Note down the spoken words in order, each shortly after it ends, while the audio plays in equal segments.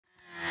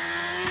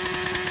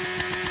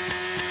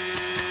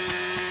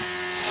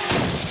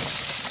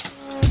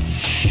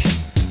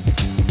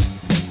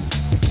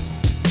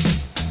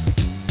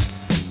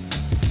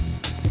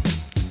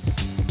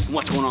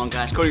going on,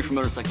 guys? Cody from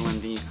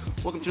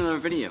MotorcycleMD. Welcome to another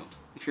video.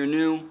 If you're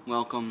new,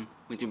 welcome.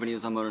 We do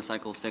videos on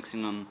motorcycles,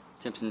 fixing them,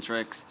 tips and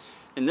tricks.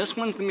 And this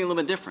one's gonna be a little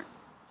bit different.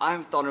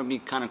 I thought it would be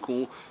kind of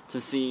cool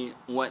to see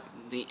what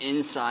the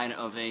inside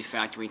of a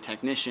factory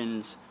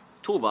technician's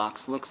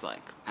toolbox looks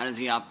like. How does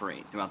he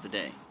operate throughout the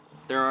day?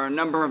 There are a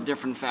number of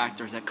different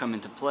factors that come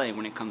into play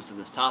when it comes to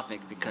this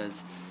topic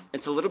because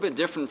it's a little bit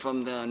different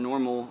from the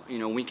normal,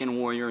 weekend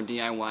warrior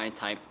DIY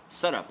type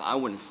setup, I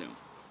would assume.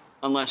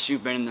 Unless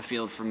you've been in the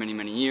field for many,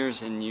 many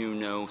years and you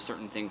know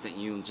certain things that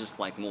you just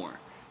like more.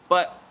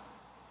 But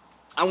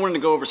I wanted to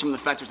go over some of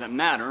the factors that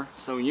matter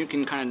so you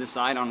can kind of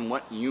decide on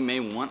what you may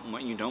want and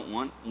what you don't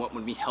want, what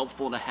would be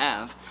helpful to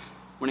have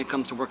when it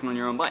comes to working on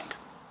your own bike.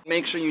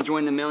 Make sure you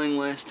join the mailing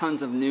list.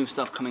 Tons of new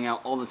stuff coming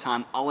out all the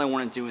time. All I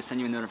want to do is send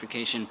you a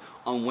notification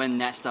on when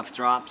that stuff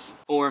drops,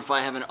 or if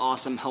I have an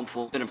awesome,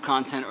 helpful bit of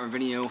content or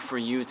video for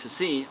you to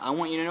see, I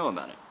want you to know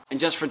about it. And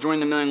just for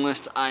joining the mailing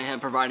list, I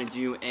have provided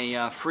you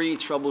a free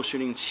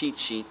troubleshooting cheat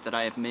sheet that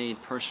I have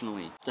made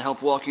personally to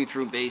help walk you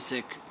through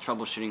basic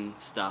troubleshooting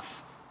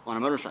stuff on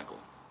a motorcycle.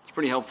 It's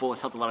pretty helpful.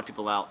 It's helped a lot of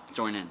people out.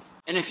 Join in.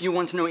 And if you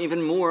want to know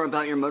even more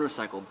about your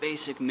motorcycle,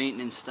 basic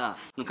maintenance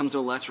stuff, when it comes to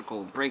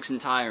electrical, brakes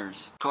and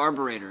tires,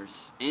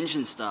 carburetors,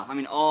 engine stuff,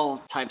 all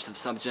types of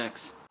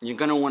subjects, you're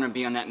going to want to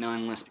be on that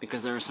mailing list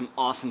because there is some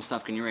awesome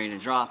stuff getting ready to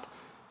drop,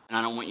 and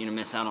I don't want you to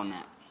miss out on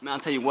that. I'll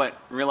tell you what,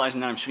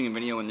 realizing that I'm shooting a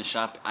video in the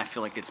shop, I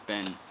feel like it's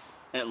been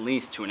at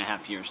least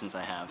 2.5 years since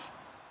I have.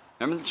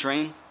 Remember the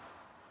train?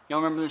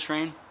 Y'all remember the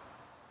train?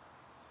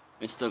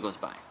 It still goes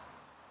by.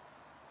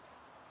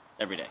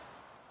 Every day.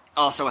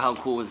 Also, how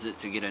cool is it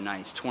to get a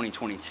nice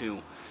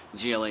 2022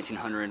 GL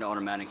 1800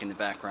 automatic in the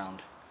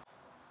background?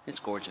 It's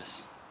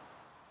gorgeous.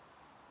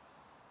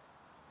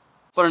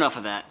 But enough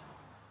of that.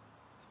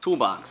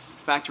 Toolbox,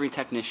 factory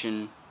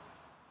technician,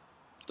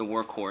 the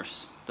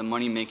workhorse, the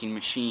money-making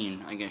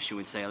machine, I guess you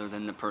would say, other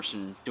than the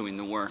person doing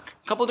the work.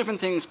 A couple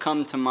different things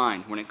come to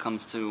mind when it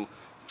comes to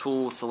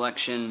tool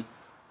selection,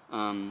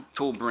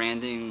 tool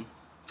branding,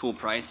 tool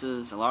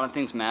prices. A lot of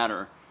things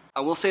matter.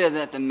 I will say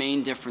that the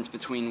main difference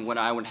between what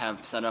I would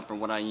have set up or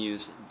what I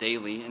use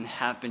daily, and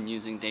have been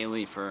using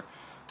daily for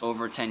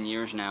over 10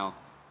 years now,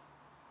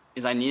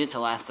 is I need it to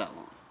last that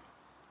long.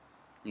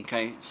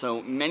 Okay,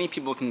 so many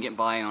people can get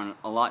by on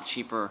a lot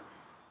cheaper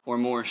or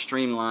more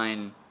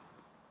streamlined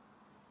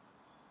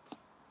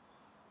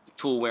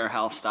tool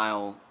warehouse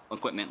style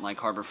equipment like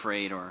Harbor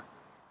Freight or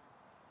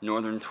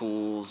Northern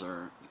Tools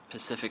or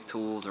Pacific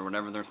Tools or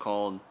whatever they're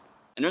called.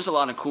 And there's a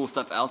lot of cool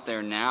stuff out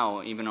there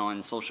now, even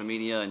on social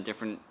media and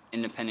different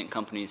independent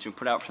companies who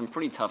put out some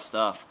pretty tough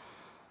stuff.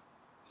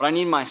 But I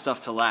need my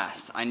stuff to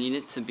last. I need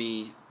it to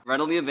be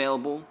readily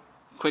available,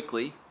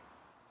 quickly,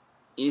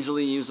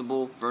 easily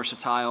usable,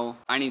 versatile.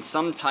 I need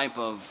some type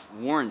of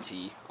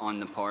warranty on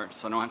the part,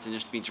 so I don't have to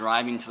just be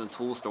driving to the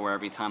tool store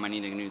every time I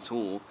need a new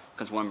tool,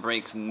 because one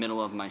breaks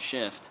middle of my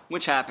shift,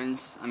 which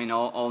happens,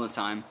 all the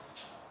time.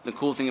 The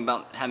cool thing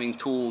about having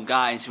tool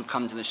guys who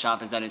come to the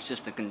shop is that it's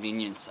just the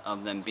convenience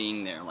of them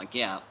being there. Like,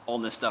 yeah, all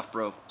this stuff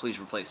broke, please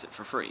replace it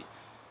for free.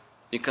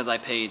 Because I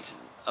paid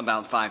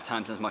about 5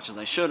 times as much as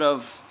I should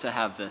have to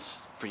have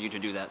this for you to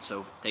do that,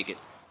 so take it.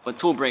 But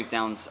tool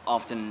breakdowns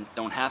often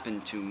don't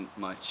happen too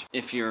much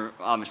if you're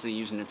obviously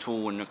using the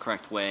tool in the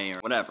correct way or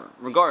whatever.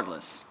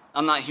 Regardless,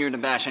 I'm not here to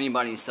bash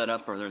anybody's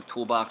setup or their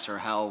toolbox or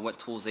what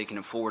tools they can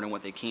afford and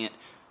what they can't.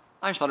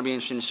 I just thought it'd be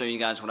interesting to show you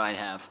guys what I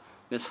have.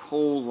 This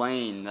whole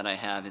lane that I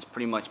have is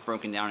pretty much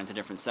broken down into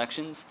different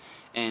sections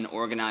and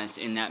organized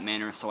in that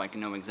manner so I can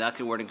know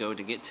exactly where to go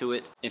to get to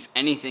it. If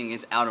anything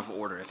is out of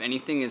order, if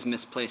anything is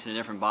misplaced in a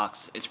different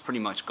box, it's pretty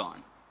much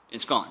gone.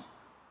 It's gone.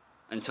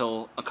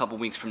 Until a couple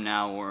weeks from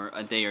now or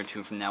a day or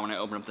two from now when I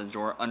open up the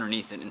drawer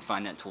underneath it and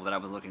find that tool that I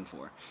was looking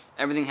for.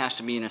 Everything has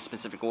to be in a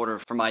specific order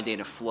for my day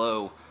to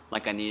flow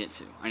like I need it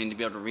to. I need to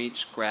be able to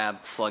reach,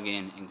 grab, plug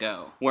in, and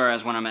go.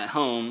 Whereas when I'm at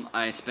home,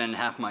 I spend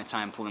half my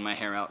time pulling my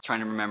hair out,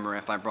 trying to remember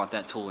if I brought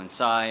that tool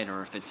inside,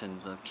 or if it's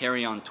in the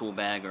carry-on tool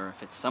bag, or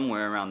if it's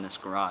somewhere around this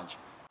garage.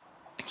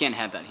 I can't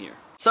have that here.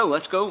 So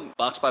let's go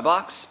box by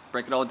box,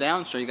 break it all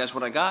down, show you guys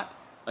what I got.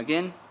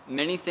 Again,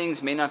 many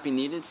things may not be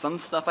needed. Some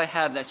stuff I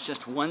have that's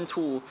just one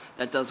tool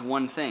that does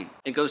one thing.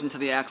 It goes into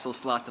the axle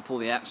slot to pull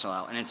the axle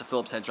out, and it's a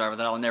Phillips head driver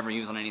that I'll never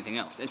use on anything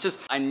else. It's just,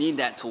 I need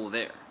that tool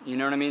there. You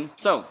know what I mean?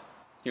 So,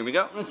 here we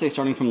go. I'm going to say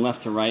starting from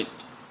left to right.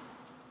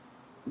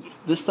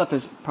 This stuff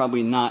is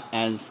probably not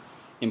as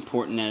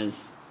important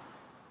as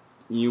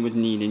you would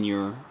need in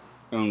your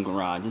own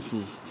garage. This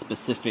is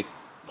specific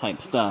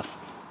type stuff.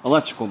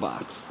 Electrical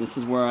box. This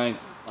is where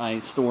I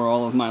store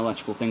all of my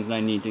electrical things that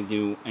I need to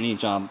do any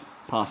job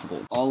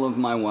possible. All of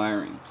my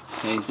wiring.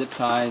 Okay, zip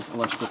ties,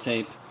 electrical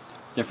tape,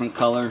 different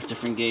colors,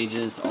 different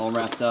gauges, all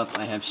wrapped up.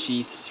 I have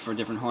sheaths for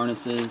different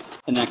harnesses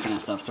and that kind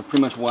of stuff. So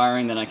pretty much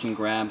wiring that I can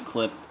grab,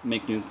 clip,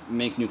 make new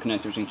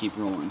connectors and keep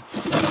rolling.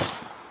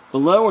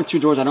 Below are 2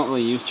 drawers I don't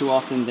really use too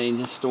often. They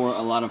just store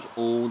a lot of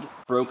old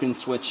broken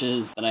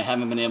switches that I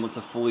haven't been able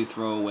to fully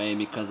throw away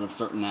because of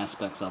certain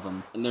aspects of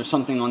them. And there's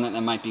something on that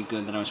that might be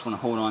good that I just want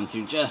to hold on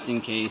to just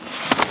in case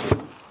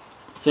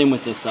Same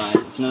with this side.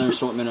 It's another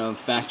assortment of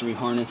factory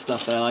harness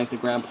stuff that I like to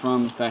grab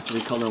from,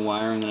 factory color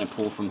wiring that I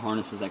pull from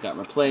harnesses that got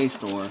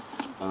replaced or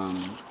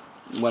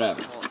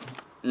whatever.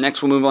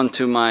 Next we'll move on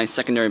to my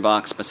secondary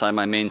box beside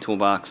my main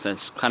toolbox.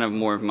 That's kind of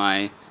more of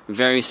my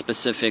very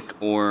specific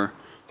or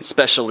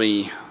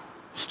specialty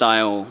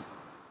style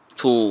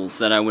tools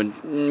that I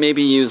would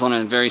maybe use on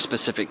a very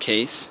specific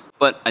case.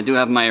 But I do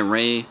have my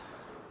array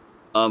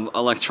of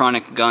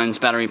electronic guns,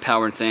 battery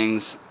powered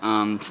things.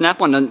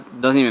 Snap-on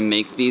doesn't even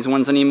make these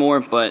ones anymore,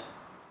 but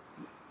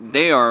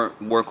they are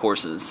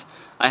workhorses.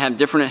 I have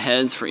different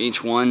heads for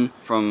each one,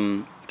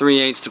 from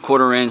 3/8 to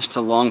 1/4 inch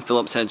to long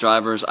Phillips head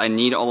drivers. I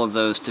need all of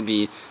those to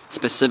be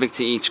specific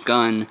to each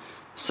gun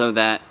so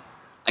that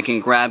I can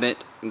grab it,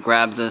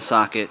 grab the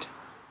socket,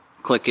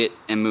 click it,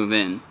 and move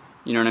in.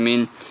 You know what I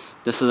mean?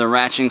 This is a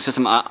ratcheting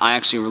system. I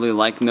actually really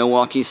like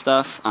Milwaukee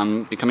stuff.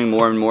 I'm becoming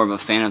more and more of a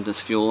fan of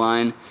this fuel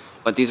line.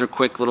 But these are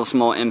quick little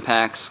small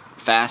impacts,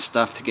 fast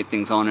stuff to get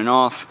things on and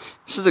off.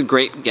 This is a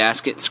great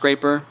gasket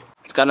scraper.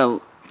 It's got a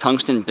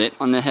tungsten bit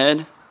on the head,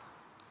 a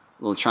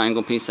little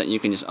triangle piece that you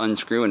can just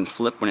unscrew and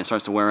flip when it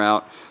starts to wear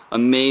out.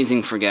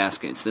 Amazing for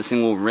gaskets. This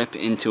thing will rip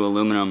into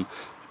aluminum,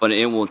 but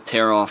it will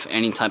tear off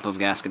any type of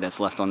gasket that's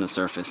left on the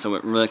surface. So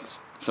it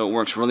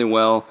works really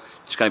well.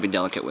 Just gotta be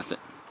delicate with it.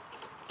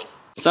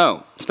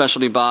 So,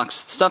 specialty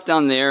box. Stuff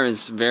down there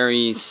is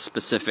very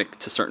specific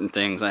to certain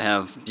things. I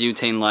have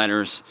butane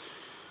lighters,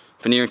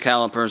 veneer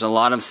calipers, a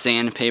lot of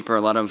sandpaper,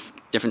 a lot of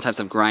different types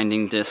of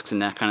grinding discs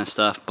and that kind of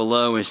stuff.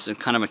 Below is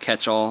kind of a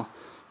catch-all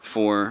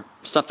for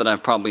stuff that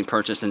I've probably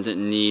purchased and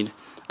didn't need.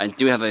 I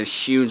do have a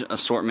huge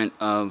assortment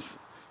of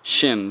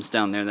shims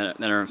down there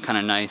that are kind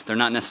of nice. They're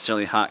not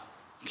necessarily hot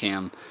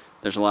cam.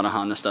 There's a lot of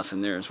Honda stuff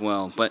in there as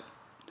well. But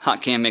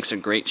hot cam makes a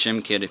great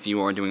shim kit if you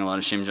are doing a lot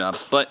of shim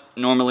jobs. But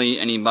normally,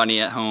 anybody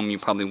at home, you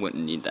probably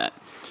wouldn't need that.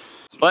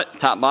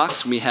 But top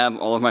box, we have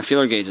all of my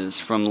feeler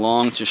gauges, from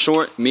long to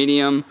short,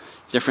 medium,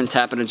 different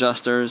tappet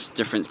adjusters,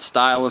 different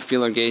style of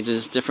feeler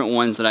gauges, different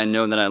ones that I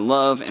know that I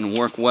love and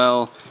work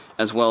well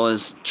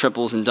as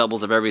triples and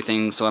doubles of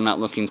everything, so I'm not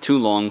looking too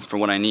long for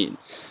what I need.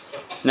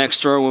 Next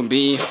drawer will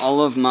be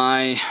all of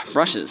my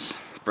brushes.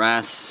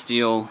 Brass,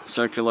 steel,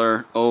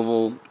 circular,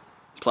 oval,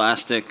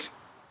 plastic,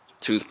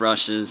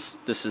 toothbrushes.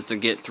 This is to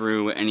get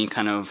through any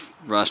kind of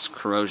rust,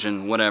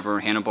 corrosion,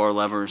 whatever, handlebar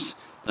levers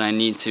that I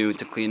need to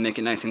make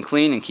it nice and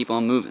clean and keep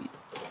on moving.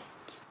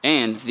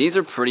 And these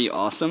are pretty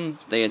awesome.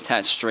 They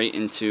attach straight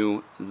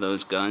into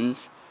those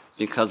guns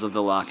because of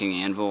the locking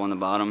anvil on the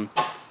bottom.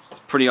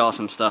 Pretty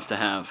awesome stuff to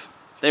have.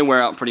 They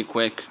wear out pretty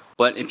quick,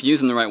 but if you use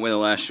them the right way, they'll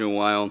last you a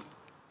while.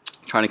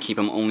 Try to keep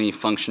them only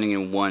functioning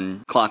in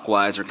one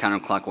clockwise or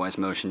counterclockwise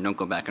motion. Don't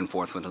go back and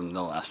forth with them,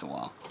 they'll last a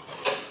while.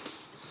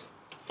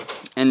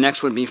 And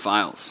next would be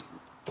files.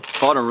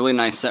 Bought a really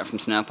nice set from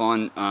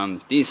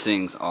Snap-on. These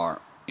things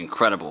are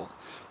incredible.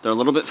 They're a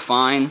little bit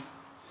fine,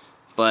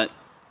 but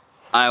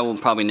I will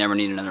probably never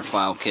need another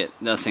file kit.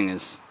 That thing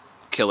is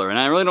killer, and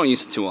I really don't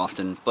use it too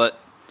often, but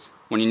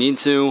when you need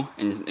to,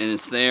 and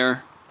it's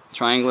there,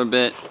 triangular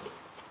bit,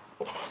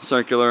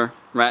 circular,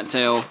 rat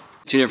tail,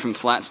 two different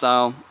flat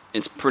style,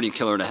 it's pretty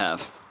killer to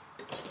have.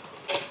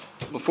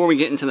 Before we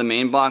get into the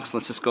main box,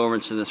 let's just go over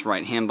to this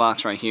right-hand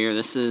box right here.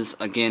 This is,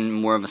 again,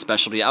 more of a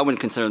specialty. I would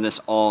consider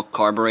this all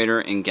carburetor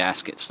and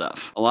gasket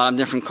stuff. A lot of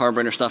different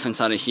carburetor stuff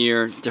inside of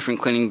here,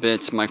 different cleaning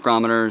bits,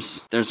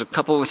 micrometers. There's a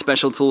couple of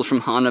special tools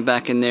from Honda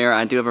back in there.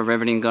 I do have a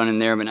riveting gun in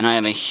there, and I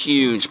have a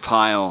huge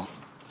pile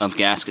of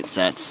gasket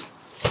sets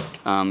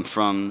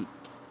from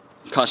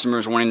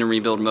customers wanting to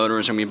rebuild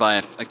motors, and we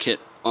buy a kit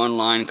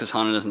online because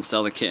Honda doesn't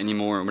sell the kit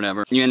anymore or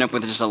whatever. You end up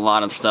with just a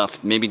lot of stuff.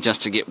 Maybe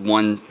just to get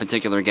one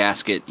particular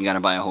gasket, you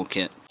gotta buy a whole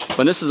kit.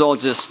 But this is all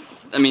just,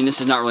 I mean,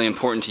 this is not really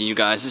important to you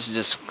guys. This is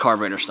just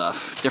carburetor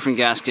stuff. Different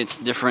gaskets,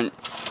 different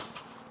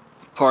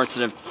parts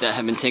that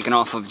have been taken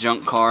off of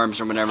junk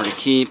carbs or whatever to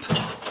keep.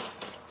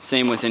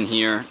 Same within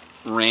here.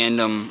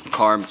 Random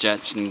carb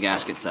jets and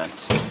gasket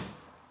sets.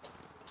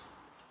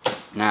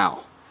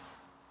 Now,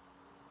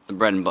 the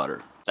bread and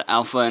butter. The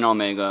alpha and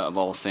omega of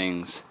all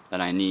things that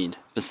I need,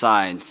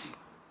 besides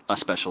a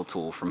special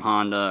tool from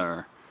Honda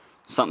or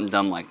something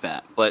dumb like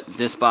that. But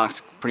this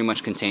box pretty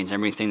much contains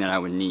everything that I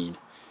would need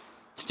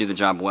to do the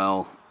job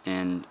well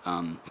and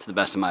to the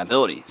best of my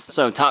abilities.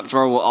 So top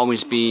drawer will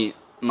always be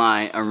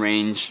my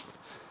arrange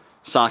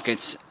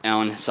sockets,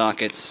 Allen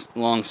sockets,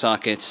 long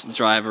sockets,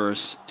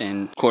 drivers,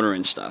 and 1/4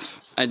 inch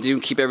stuff. I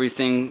do keep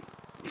everything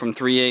from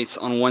 3/8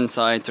 on one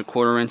side to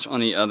 1/4 inch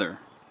on the other,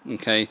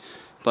 okay?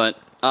 But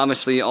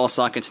obviously all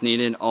sockets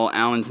needed, all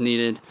Allens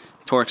needed,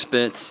 Torx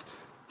bits,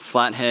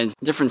 flatheads,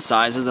 different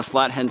sizes of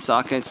flathead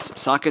sockets.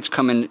 Sockets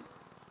come in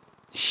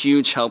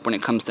huge help when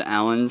it comes to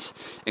Allens,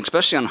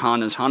 especially on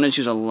Hondas. Hondas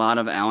use a lot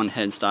of Allen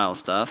head style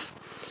stuff,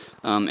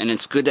 and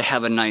it's good to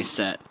have a nice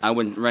set. I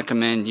would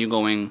recommend you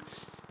going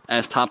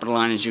as top of the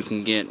line as you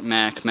can get,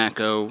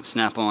 Mach-O,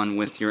 Snap-on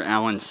with your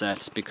Allen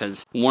sets,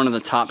 because one of the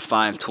top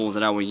 5 tools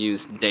that I will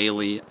use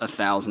daily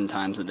 1,000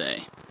 times a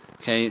day.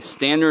 Okay,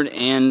 standard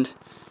and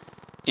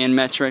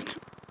metric,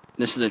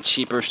 This is a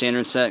cheaper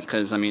standard set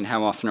because, I mean,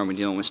 how often are we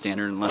dealing with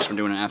standard unless we're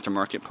doing an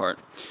aftermarket part?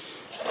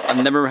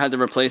 I've never had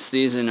to replace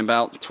these in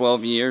about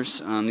 12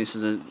 years. This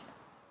is a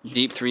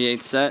deep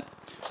 3/8 set.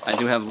 I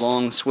do have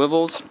long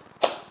swivels,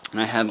 and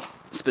I have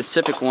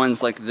specific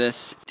ones like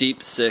this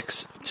deep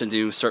 6 to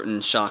do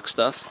certain shock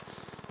stuff.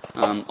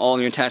 All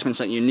of your attachments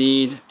that you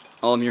need,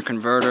 all of your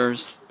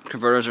converters.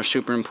 Converters are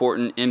super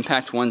important.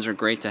 Impact ones are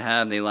great to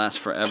have. They last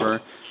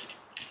forever.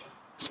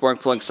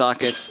 Spark plug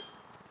sockets.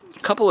 A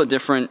couple of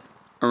different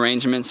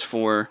arrangements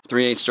for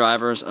 3/8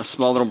 drivers. A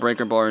small little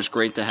breaker bar is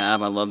great to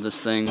have. I love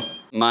this thing.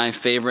 My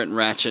favorite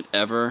ratchet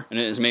ever, and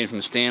it is made from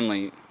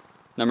Stanley.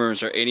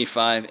 Numbers are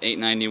 85,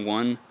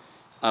 891.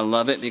 I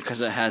love it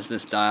because it has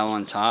this dial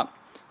on top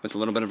with a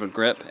little bit of a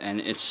grip,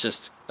 and it's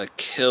just a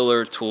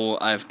killer tool.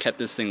 I've kept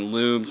this thing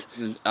lubed.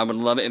 I would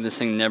love it if this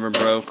thing never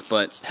broke,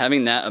 but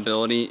having that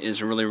ability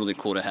is really, really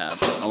cool to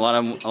have. A lot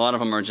of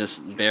them are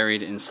just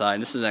buried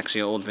inside. This is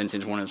actually an old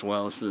vintage one as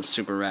well. This is a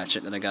super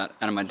ratchet that I got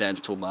out of my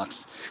dad's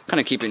toolbox. Kind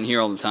of keep it in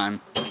here all the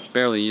time.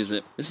 Barely use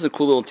it. This is a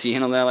cool little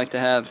T-handle that I like to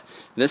have.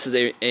 This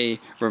is a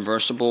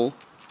reversible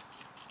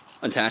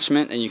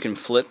attachment, and you can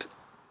flip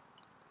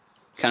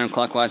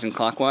counterclockwise and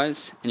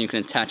clockwise, and you can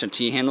attach a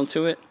T-handle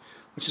to it,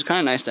 which is kind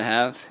of nice to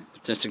have,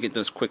 just to get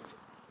those quick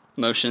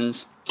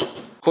motions.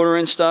 1/4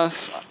 inch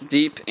stuff,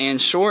 deep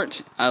and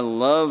short. I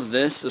love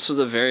this. This was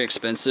a very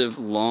expensive,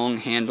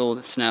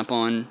 long-handled,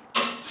 snap-on,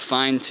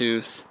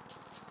 fine-tooth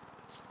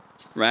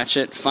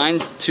ratchet.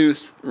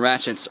 Fine-tooth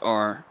ratchets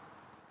are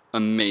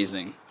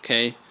amazing,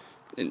 okay?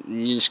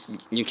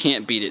 You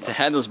can't beat it. To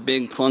have those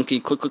big,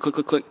 clunky, click, click, click,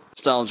 click, click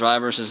style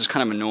drivers is just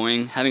kind of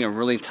annoying. Having a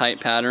really tight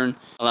pattern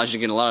allows you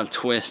to get a lot of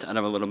twist out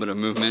of a little bit of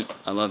movement.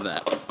 I love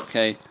that,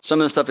 okay? Some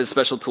of the stuff is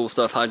special tool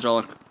stuff,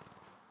 hydraulic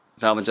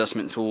valve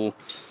adjustment tool,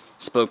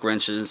 spoke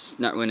wrenches,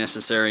 not really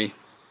necessary.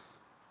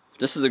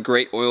 This is a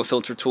great oil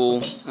filter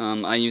tool.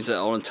 I use it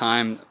all the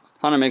time.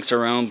 Honda makes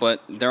their own,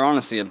 but they're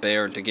honestly a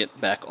bear to get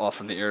back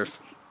off of the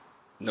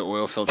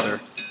oil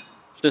filter.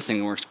 This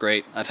thing works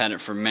great. I've had it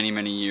for many,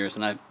 many years,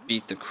 and I've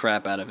beat the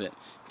crap out of it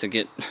to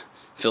get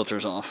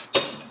filters off.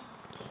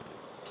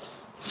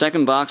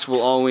 Second box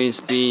will always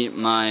be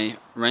my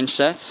wrench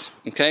sets.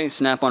 Okay,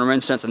 snap-on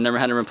wrench sets. I've never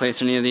had to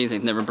replace any of these.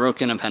 They've never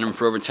broken. I've had them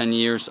for over 10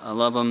 years. I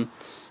love them.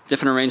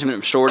 Different arrangement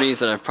of shorties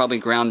that I've probably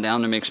ground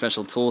down to make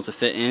special tools to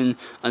fit in,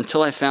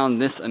 until I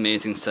found this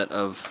amazing set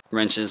of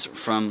wrenches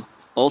from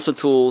Ulsa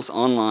Tools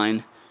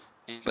online.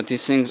 But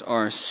these things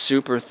are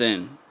super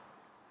thin,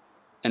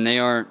 and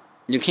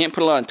you can't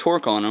put a lot of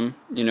torque on them,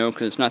 you know,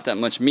 because it's not that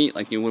much meat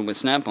like you would with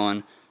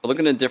snap-on. But look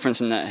at the difference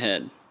in that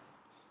head.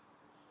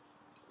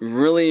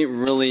 Really,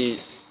 really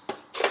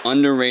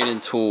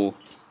underrated tool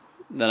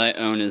that I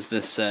own is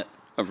this set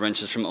of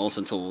wrenches from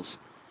Ulsa Tools.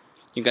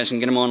 You guys can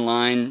get them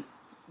online.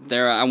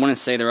 I want to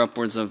say they're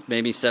upwards of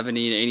maybe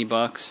 70 to 80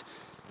 bucks,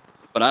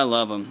 but I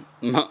love them.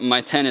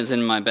 My 10 is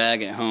in my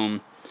bag at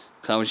home,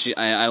 because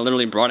I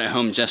literally brought it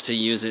home just to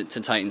use it to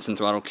tighten some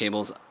throttle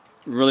cables.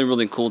 Really,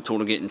 really cool tool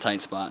to get in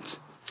tight spots.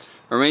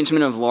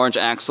 Arrangement of large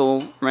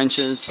axle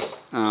wrenches,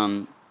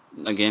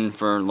 again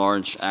for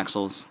large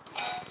axles.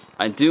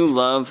 I do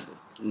love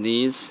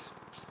these,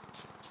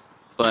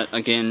 but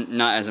again,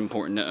 not as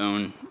important to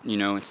own. You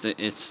know,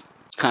 it's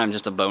kind of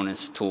just a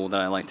bonus tool that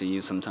I like to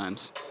use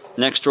sometimes.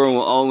 Next drawer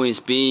will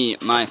always be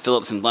my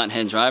Phillips and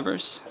flathead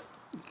drivers.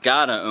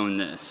 Gotta own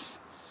this.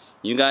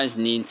 You guys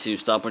need to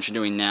stop what you're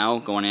doing now,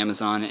 go on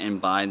Amazon and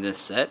buy this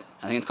set.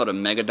 I think it's called a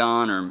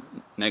Megadon or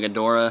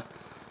Megadora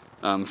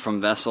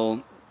from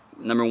Vessel.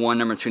 Number 1,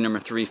 number 2, number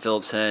 3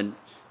 Phillips head.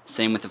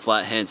 Same with the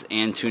flatheads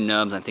and 2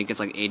 nubs. I think it's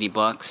like 80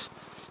 bucks.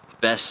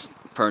 Best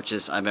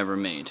purchase I've ever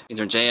made. These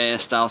are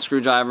JIS style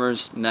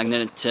screwdrivers,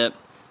 magnetic tip,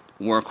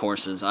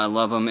 workhorses. I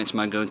love them. It's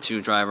my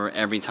go-to driver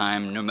every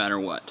time, no matter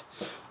what.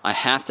 I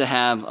have to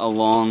have a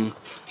long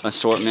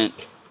assortment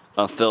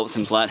of Phillips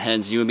and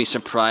flatheads. You would be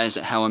surprised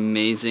at how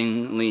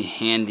amazingly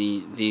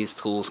handy these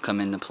tools come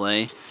into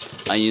play.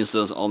 I use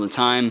those all the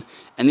time.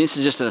 And this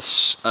is just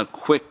a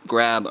quick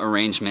grab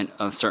arrangement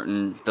of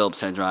certain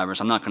Phillips head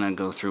drivers. I'm not going to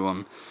go through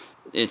them.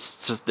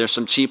 There's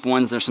some cheap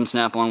ones, there's some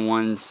snap-on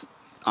ones.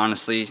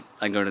 Honestly,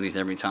 I go to these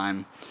every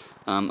time.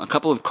 A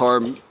couple of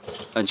carb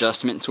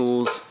adjustment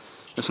tools.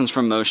 This one's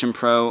from Motion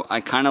Pro.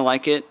 I kind of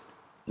like it.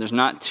 There's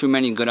not too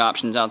many good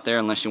options out there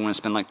unless you want to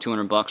spend like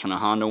 200 bucks on a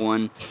Honda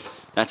one.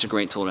 That's a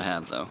great tool to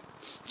have though.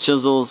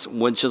 Chisels,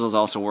 wood chisels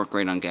also work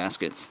great on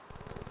gaskets.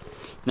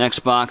 Next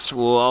box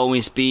will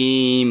always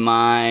be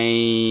my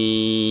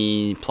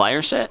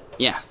plier set.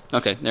 Yeah,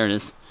 okay, there it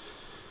is.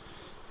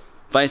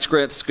 Vice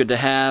grips, good to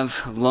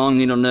have. Long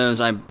needle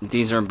nose,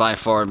 these are by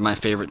far my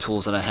favorite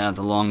tools that I have,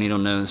 the long needle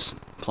nose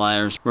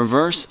pliers.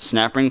 Reverse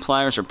snap ring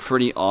pliers are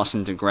pretty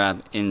awesome to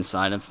grab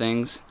inside of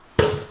things.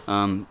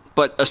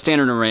 But a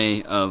standard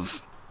array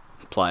of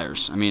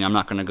pliers. I mean, I'm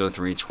not going to go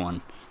through each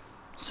one.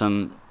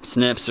 Some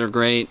snips are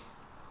great.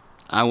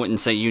 I wouldn't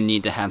say you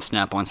need to have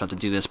snap-on stuff to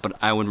do this, but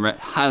I would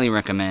highly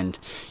recommend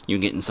you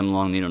getting some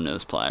long needle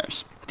nose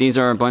pliers. These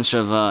are a bunch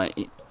of, I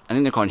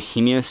think they're called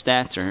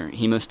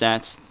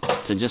hemostats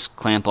to just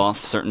clamp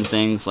off certain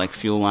things like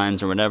fuel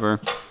lines or whatever.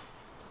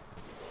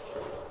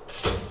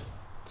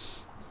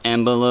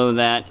 then below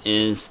that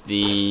is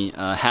the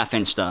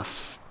half-inch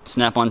stuff.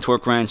 Snap-on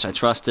torque wrench, I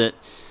trust it.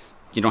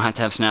 You don't have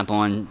to have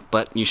snap-on,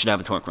 but you should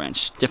have a torque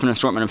wrench. Different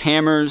assortment of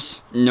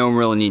hammers. No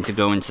real need to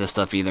go into this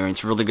stuff either.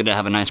 It's really good to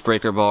have a nice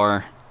breaker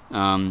bar.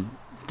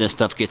 This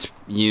stuff gets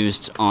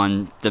used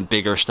on the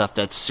bigger stuff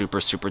that's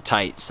super, super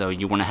tight, so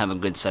you want to have a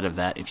good set of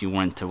that if you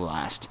want it to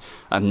last.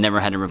 I've never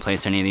had to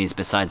replace any of these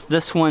besides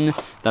this one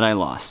that I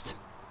lost.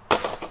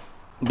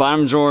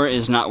 Bottom drawer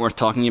is not worth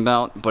talking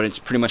about, but it's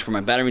pretty much where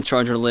my battery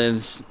charger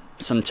lives,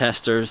 some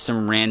testers,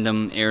 some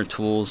random air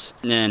tools,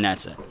 and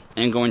that's it.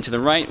 And going to the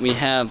right, we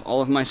have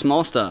all of my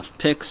small stuff.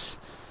 Picks,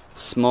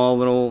 small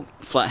little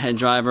flathead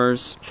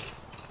drivers,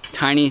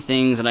 tiny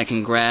things that I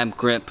can grab,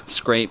 grip,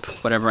 scrape,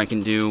 whatever I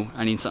can do.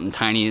 I need something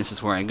tiny, this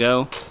is where I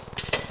go.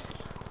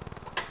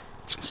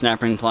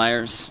 Snap ring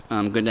pliers,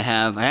 good to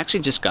have. I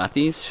actually just got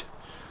these.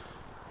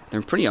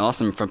 They're pretty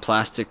awesome for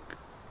plastic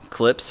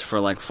clips for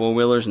like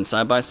four-wheelers and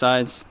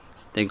side-by-sides.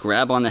 They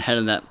grab on the head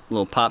of that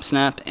little pop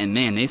snap, and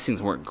man, these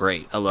things work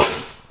great. I love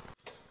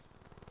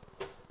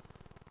them.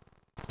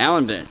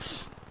 Allen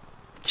bits.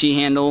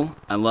 T-handle,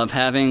 I love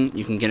having.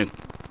 You can get a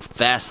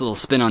fast little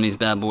spin on these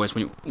bad boys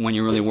when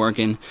you're really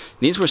working.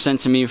 These were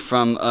sent to me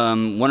from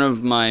one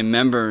of my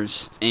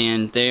members,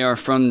 and they are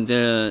from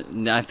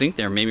I think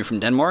they're maybe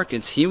from Denmark.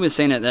 He was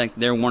saying that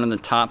they're one of the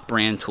top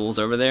brand tools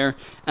over there,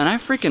 and I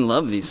freaking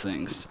love these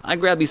things. I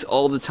grab these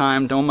all the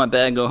time, throw them in my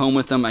bag, go home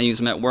with them. I use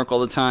them at work all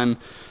the time.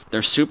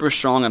 They're super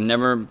strong. I've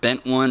never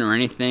bent one or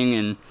anything,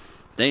 and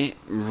they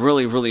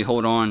really, really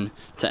hold on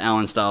to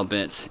Allen style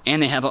bits.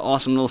 And they have an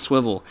awesome little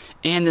swivel.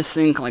 And this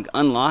thing like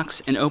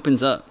unlocks and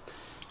opens up.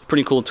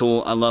 Pretty cool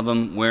tool. I love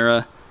them.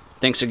 Wera,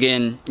 thanks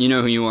again. You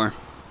know who you are.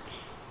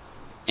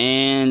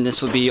 And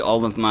this would be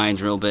all of my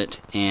drill bit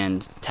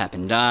and tap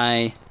and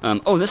die.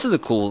 Oh, this is a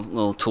cool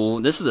little tool.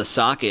 This is a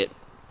socket,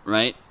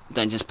 right?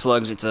 That just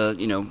plugs. It's a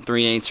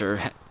 3/8 or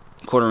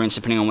 1/4 inch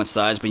depending on what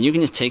size. But you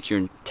can just take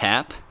your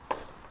tap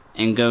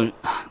and go.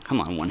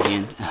 Come on, one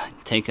hand.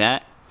 Take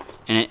that,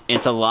 and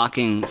it's a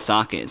locking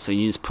socket. So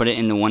you just put it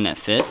in the one that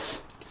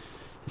fits.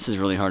 This is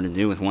really hard to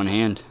do with one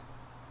hand,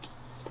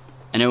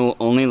 and it will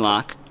only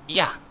lock.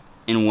 Yeah,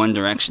 in one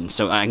direction,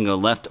 so I can go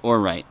left or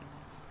right.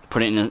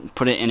 Put it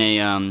in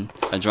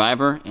a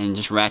driver and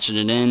just ratchet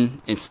it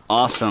in. It's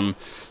awesome,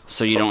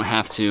 so you don't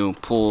have to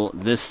pull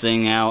this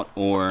thing out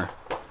or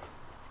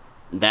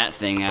that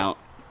thing out.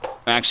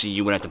 Actually,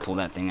 you would have to pull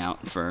that thing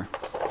out for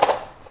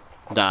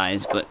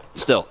dies, but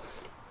still,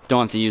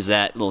 don't have to use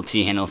that little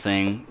T-handle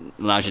thing.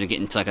 Allows you to get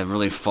into like a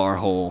really far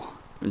hole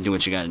and do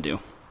what you got to do.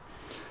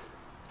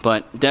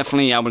 But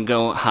definitely I would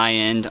go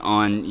high-end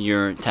on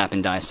your tap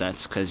and die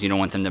sets because you don't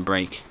want them to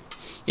break.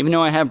 Even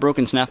though I have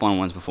broken snap-on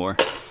ones before.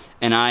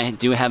 And I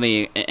do have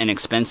an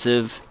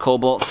expensive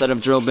Cobalt set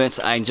of drill bits.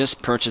 I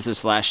just purchased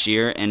this last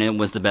year and it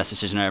was the best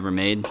decision I ever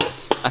made.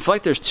 I feel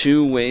like there's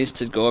two ways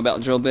to go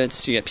about drill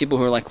bits. You get people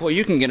who are like, well,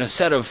 you can get a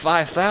set of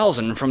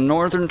 5,000 from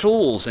Northern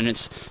Tools and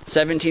it's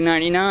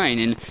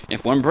 $17.99, and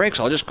if one breaks,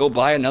 I'll just go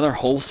buy another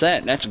whole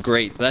set. That's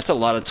great, but that's a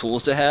lot of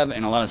tools to have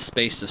and a lot of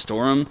space to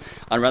store them.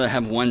 I'd rather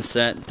have one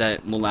set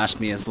that will last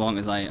me as long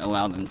as I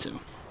allow them to.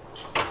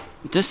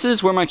 This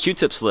is where my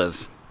Q-tips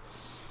live.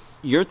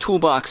 Your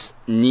toolbox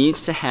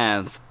needs to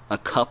have a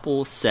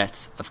couple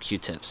sets of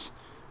Q-tips.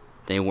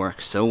 They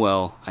work so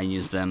well. I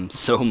use them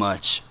so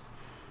much.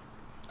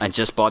 I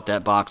just bought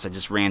that box. I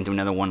just ran through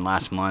another one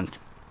last month.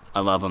 I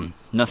love them.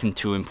 Nothing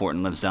too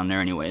important lives down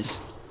there anyways.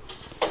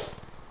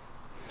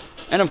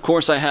 And of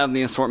course I have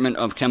the assortment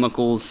of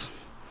chemicals.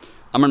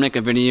 I'm going to make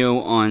a video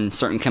on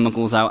certain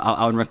chemicals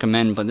I would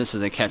recommend, but this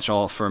is a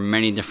catch-all for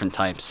many different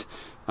types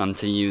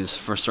to use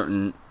for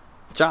certain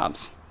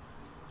jobs.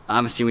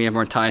 Obviously we have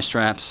our tie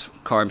straps,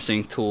 carb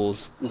sync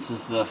tools. This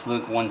is the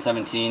Fluke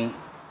 117.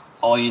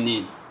 All you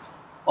need,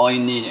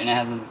 and it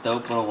has a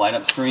dope little light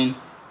up screen.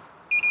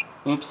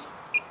 Oops,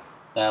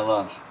 that I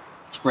love.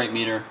 It's a great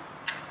meter.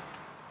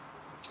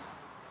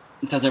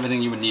 It does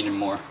everything you would need and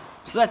more.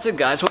 So that's it,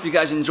 guys. Hope you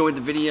guys enjoyed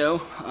the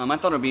video. I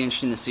thought it would be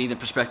interesting to see the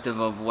perspective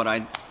of what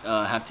I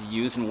have to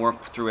use and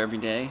work through every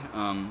day.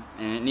 And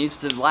it needs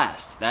to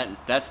last.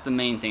 That's the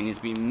main thing.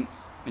 It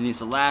needs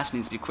to last. It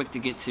needs to be quick to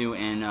get to,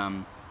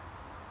 and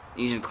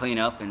easy to clean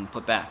up and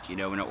put back, in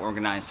an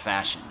organized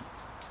fashion.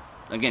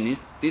 Again,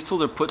 these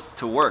tools are put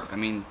to work. I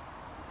mean,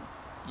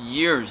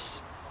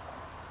 years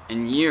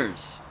and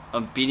years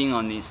of beating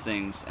on these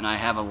things, and I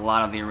have a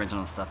lot of the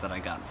original stuff that I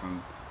got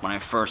from when I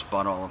first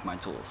bought all of my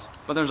tools.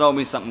 But there's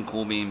always something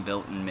cool being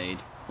built and made.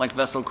 Like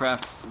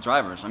Vesselcraft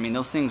drivers. I mean,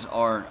 those things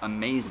are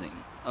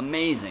amazing.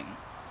 Amazing.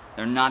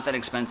 They're not that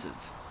expensive.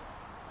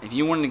 If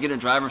you wanted to get a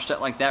driver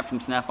set like that from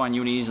Snap-on,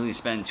 you would easily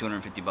spend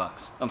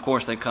 $250. Of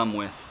course, they come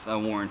with a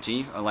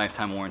warranty, a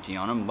lifetime warranty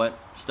on them, but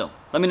still.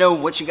 Let me know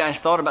what you guys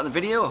thought about the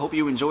video. I hope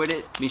you enjoyed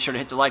it. Be sure to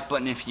hit the like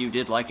button if you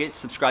did like it.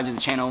 Subscribe to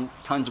the channel.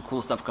 Tons of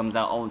cool stuff comes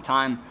out all the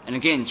time. And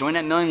again, join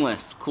that mailing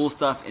list. Cool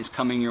stuff is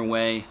coming your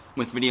way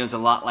with videos a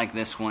lot like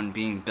this one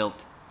being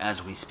built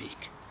as we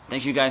speak.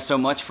 Thank you guys so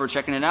much for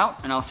checking it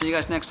out, and I'll see you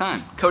guys next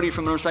time. Cody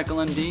from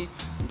MotorcycleMD,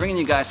 bringing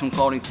you guys some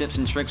quality tips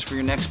and tricks for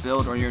your next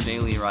build or your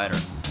daily rider,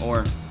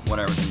 or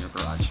whatever's in your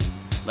garage.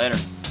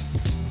 Later.